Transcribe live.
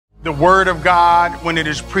The word of God, when it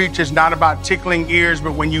is preached, is not about tickling ears,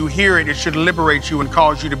 but when you hear it, it should liberate you and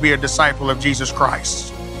cause you to be a disciple of Jesus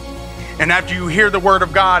Christ. And after you hear the word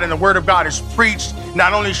of God and the word of God is preached,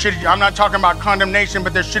 not only should, I'm not talking about condemnation,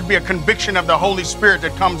 but there should be a conviction of the Holy Spirit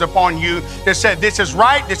that comes upon you that said, this is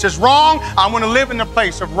right, this is wrong. I want to live in the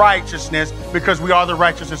place of righteousness because we are the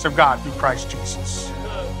righteousness of God through Christ Jesus.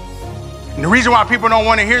 And the reason why people don't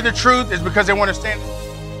want to hear the truth is because they want to stand